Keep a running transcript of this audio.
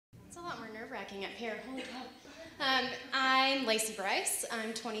a lot more nerve-wracking up here. Holy cow. I'm Lacey Bryce.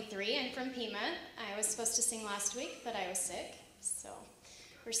 I'm 23. I'm from Pima. I was supposed to sing last week, but I was sick, so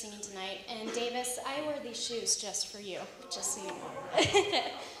we're singing tonight. And Davis, I wore these shoes just for you, just so you know.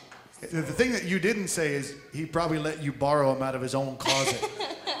 The thing that you didn't say is he probably let you borrow them out of his own closet.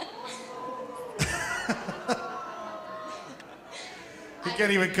 He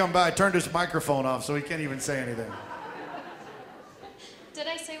can't even come by. I turned his microphone off, so he can't even say anything. Did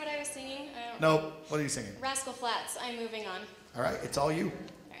I say what I was singing? Nope. What are you singing? Rascal Flatts, I'm Moving On. All right, it's all you.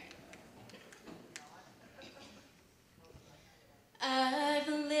 All right. I've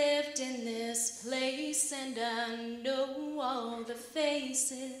lived in this place and I know all the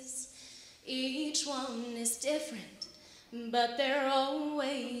faces. Each one is different, but they're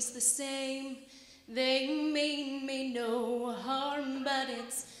always the same. They mean me no harm, but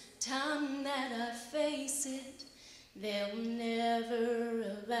it's time that I face it. They'll never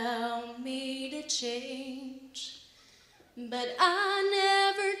allow me to change. But I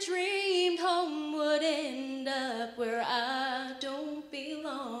never dreamed home would end up where I don't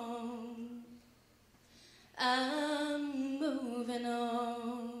belong. I'm moving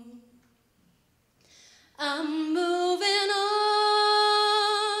on. I'm moving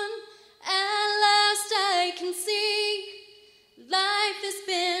on. At last I can see life has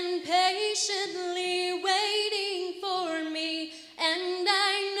been patiently waiting for me, and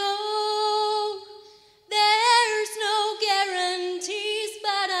I know there's no guarantees,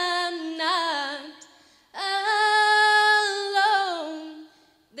 but I'm not alone.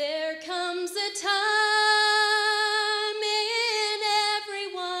 There comes a time in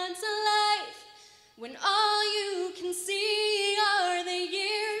everyone's life when all you can see are the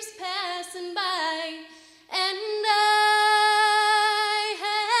years passing by, and I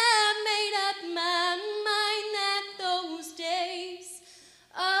have made up my mind that those days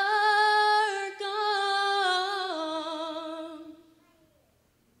are gone.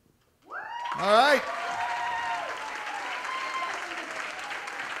 All right.